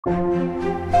So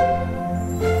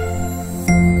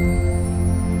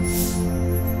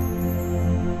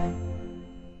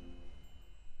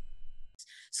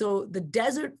the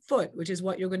desert foot, which is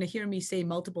what you're going to hear me say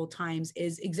multiple times,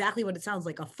 is exactly what it sounds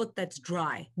like: a foot that's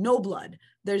dry, no blood.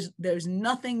 There's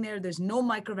nothing there. There's no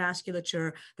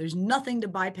microvasculature. There's nothing to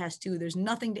bypass to. There's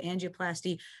nothing to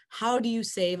angioplasty. How do you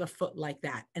save a foot like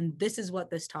that? And this is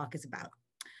what this talk is about.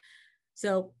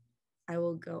 So I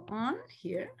will go on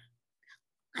here.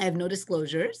 I have no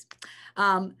disclosures.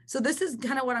 So this is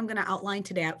kind of what I'm going to outline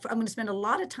today. I'm going to spend a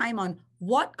lot of time on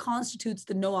what constitutes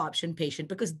the no option patient,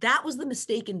 because that was the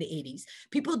mistake in the 80s.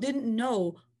 People didn't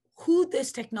know who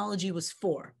this technology was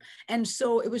for. And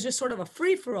so it was just sort of a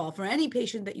free-for-all for any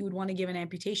patient that you would want to give an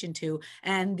amputation to,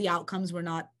 and the outcomes were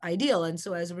not ideal. And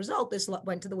so as a result, this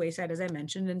went to the wayside, as I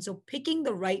mentioned. And so picking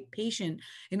the right patient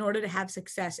in order to have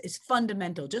success is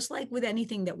fundamental, just like with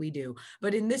anything that we do.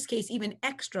 But in this case, even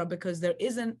extra, because there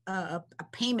isn't a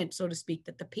payment, so to speak,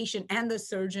 that the patient and the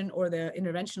surgeon or the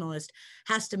interventionalist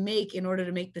has to make in order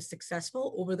to make this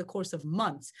successful over the course of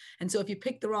months. And so if you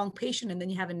pick the wrong patient and then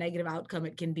you have a negative outcome,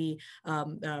 it can be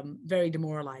very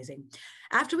demoralizing.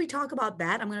 After we talk about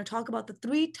that, I'm going to talk about the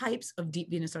 3 types of deep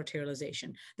venous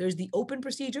arterialization. There's the open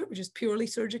procedure, which is purely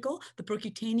surgical, the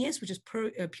percutaneous, which is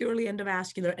purely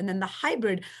endovascular, and then the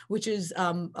hybrid, which is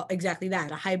exactly that,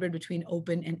 a hybrid between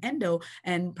open and endo,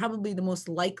 and probably the most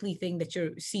likely thing that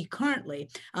you see currently,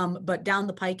 but down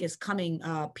the pike is coming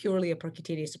purely a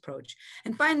percutaneous approach.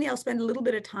 And finally, I'll spend a little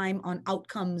bit of time on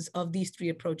outcomes of these 3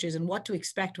 approaches and what to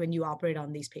expect when you operate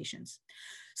on these patients.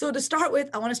 So to start with,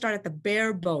 I want to start at the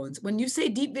bare bones. When you say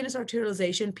deep venous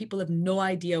arterialization, people have no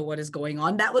idea what is going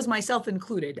on. That was myself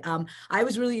included. I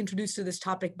was really introduced to this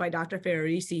topic by Dr.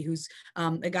 Ferrarisi, who's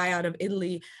a guy out of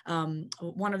Italy,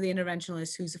 one of the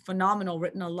interventionalists who's phenomenal,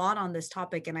 written a lot on this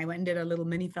topic. And I went and did a little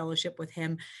mini fellowship with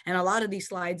him. And a lot of these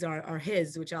slides are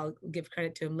his, which I'll give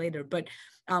credit to him later. But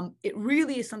it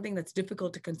really is something that's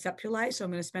difficult to conceptualize. So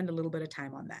I'm going to spend a little bit of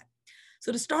time on that.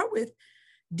 So to start with,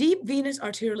 deep venous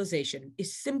arterialization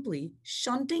is simply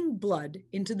shunting blood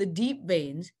into the deep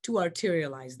veins to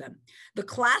arterialize them. The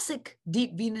classic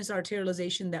deep venous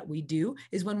arterialization that we do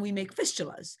is when we make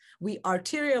fistulas. We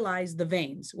arterialize the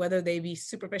veins, whether they be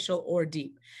superficial or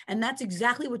deep. And that's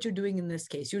exactly what you're doing in this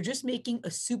case. You're just making a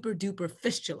super duper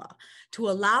fistula to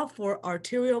allow for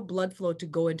arterial blood flow to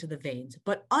go into the veins.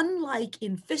 But unlike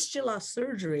in fistula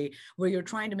surgery, where you're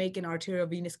trying to make an arterial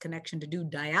venous connection to do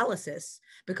dialysis,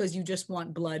 because you just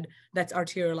want blood that's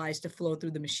arterialized to flow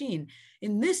through the machine.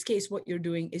 In this case, what you're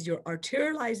doing is you're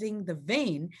arterializing the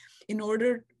vein in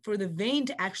order for the vein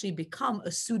to actually become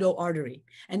a pseudo artery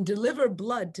and deliver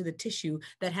blood to the tissue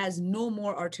that has no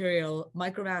more arterial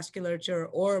microvasculature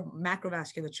or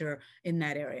macrovasculature in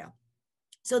that area.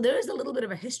 So there is a little bit of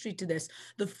a history to this.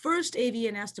 The first AV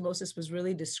anastomosis was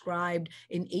really described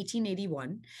in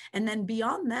 1881. And then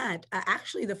beyond that,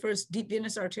 actually the first deep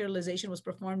venous arterialization was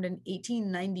performed in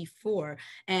 1894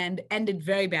 and ended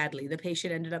very badly. The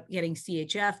patient ended up getting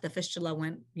CHF. The fistula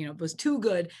was too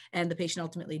good, and the patient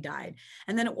ultimately died.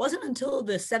 And then it wasn't until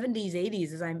the 70s,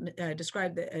 80s, as I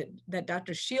described, that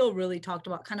Dr. Scheel really talked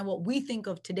about kind of what we think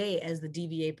of today as the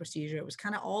DVA procedure. It was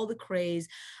kind of all the craze.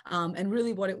 And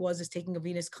really what it was is taking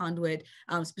a venous conduit,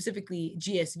 specifically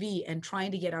GSV, and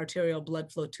trying to get arterial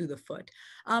blood flow to the foot.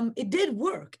 It did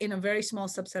work in a very small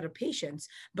subset of patients,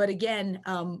 but again,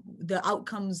 the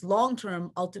outcomes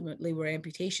long-term ultimately were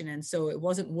amputation, and so it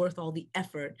wasn't worth all the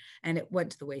effort, and it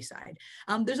went to the wayside.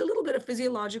 There's a little bit of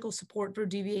physiological support for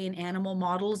DVA in animal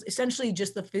models, essentially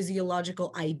just the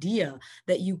physiological idea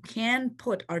that you can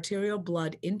put arterial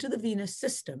blood into the venous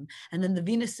system, and then the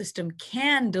venous system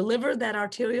can deliver that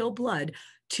arterial blood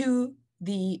to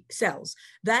the cells.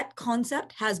 That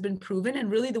concept has been proven,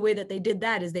 and really the way that they did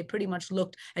that is they pretty much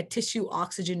looked at tissue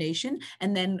oxygenation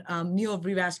and then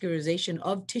neorevascularization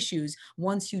of tissues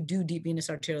once you do deep venous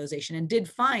arterialization, and did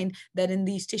find that in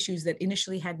these tissues that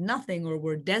initially had nothing or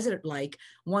were desert-like,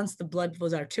 once the blood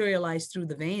was arterialized through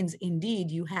the veins,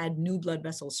 indeed you had new blood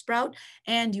vessels sprout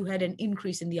and you had an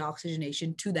increase in the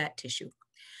oxygenation to that tissue.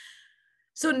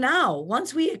 So now,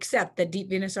 once we accept that deep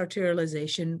venous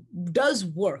arterialization does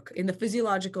work in the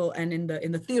physiological and in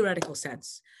the theoretical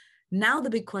sense, now the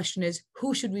big question is,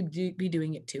 who should we be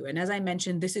doing it to? And as I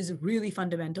mentioned, this is really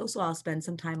fundamental, so I'll spend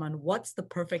some time on what's the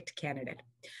perfect candidate.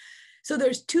 So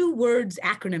there's 2 words,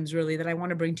 acronyms really, that I want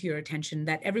to bring to your attention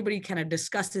that everybody kind of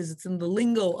discusses. It's in the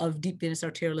lingo of deep venous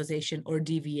arterialization, or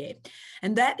DVA.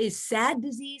 And that is SAD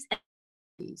disease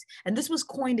And this was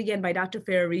coined again by Dr.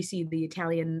 Ferrarisi, the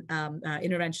Italian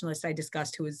interventionalist I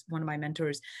discussed, who is one of my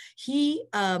mentors. He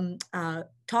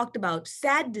talked about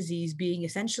SAD disease being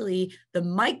essentially the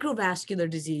microvascular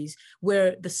disease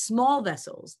where the small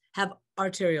vessels have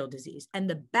arterial disease, and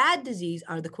the bad disease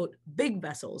are the quote big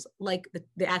vessels, like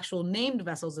the actual named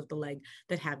vessels of the leg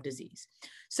that have disease.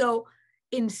 So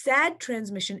in SAD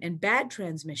transmission and bad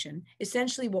transmission,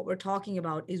 essentially what we're talking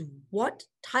about is what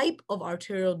type of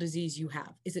arterial disease you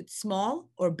have. Is it small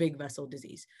or big vessel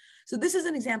disease? So this is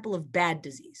an example of bad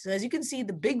disease. So as you can see,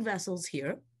 the big vessels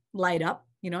here light up.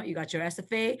 You know, you got your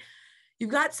SFA, you've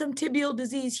got some tibial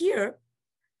disease here,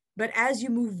 but as you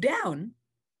move down,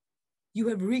 you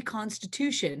have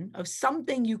reconstitution of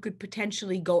something you could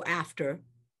potentially go after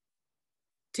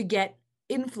to get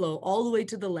inflow all the way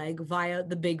to the leg via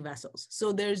the big vessels.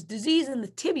 So there's disease in the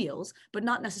tibials, but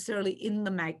not necessarily in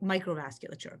the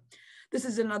microvasculature. This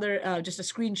is another, just a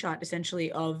screenshot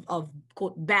essentially of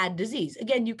quote, bad disease.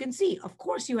 Again, you can see, of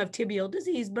course you have tibial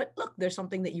disease, but look, there's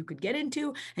something that you could get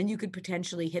into and you could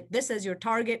potentially hit this as your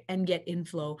target and get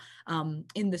inflow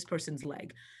in this person's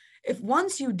leg. If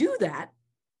once you do that,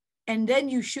 and then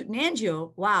you shoot an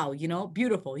angio, wow, you know,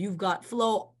 beautiful. You've got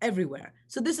flow everywhere.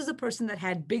 So this is a person that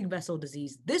had big vessel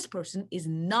disease. This person is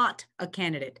not a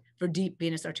candidate for deep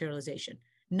venous arterialization,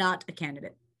 not a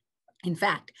candidate. In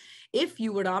fact, if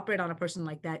you were to operate on a person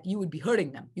like that, you would be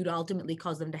hurting them. You'd ultimately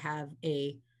cause them to have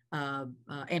a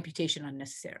amputation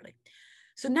unnecessarily.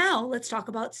 So now let's talk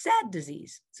about SAD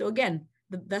disease. So again,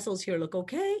 the vessels here look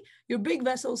okay. Your big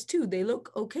vessels too, they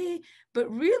look okay, but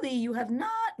really you have not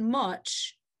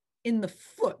much in the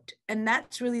foot. And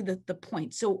that's really the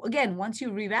point. So again, once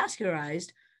you revascularized,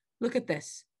 look at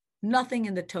this, nothing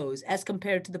in the toes as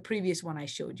compared to the previous one I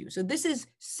showed you. So this is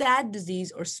SAD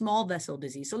disease or small vessel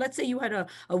disease. So let's say you had a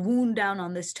wound down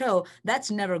on this toe, that's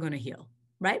never going to heal,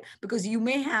 right? Because you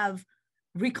may have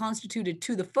reconstituted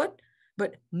to the foot,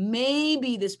 but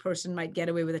maybe this person might get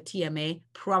away with a TMA,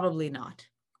 probably not,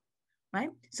 right?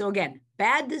 So again,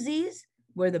 bad disease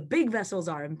where the big vessels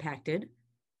are impacted,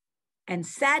 and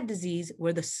SAD disease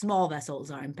where the small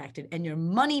vessels are impacted, and your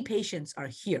money patients are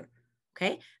here,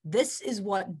 okay? This is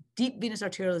what deep venous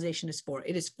arterialization is for.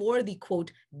 It is for the,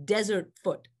 quote, desert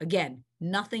foot. Again,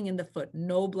 nothing in the foot,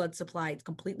 no blood supply, it's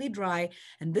completely dry,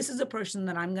 and this is a person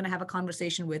that I'm gonna have a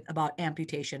conversation with about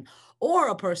amputation, or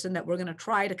a person that we're gonna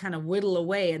try to kind of whittle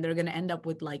away, and they're gonna end up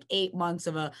with like 8 months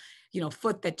of a, you know,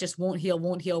 foot that just won't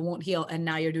heal, and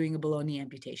now you're doing a baloney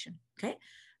amputation, okay?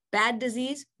 Bad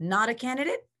disease, not a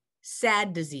candidate.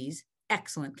 SAD disease,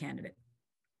 excellent candidate.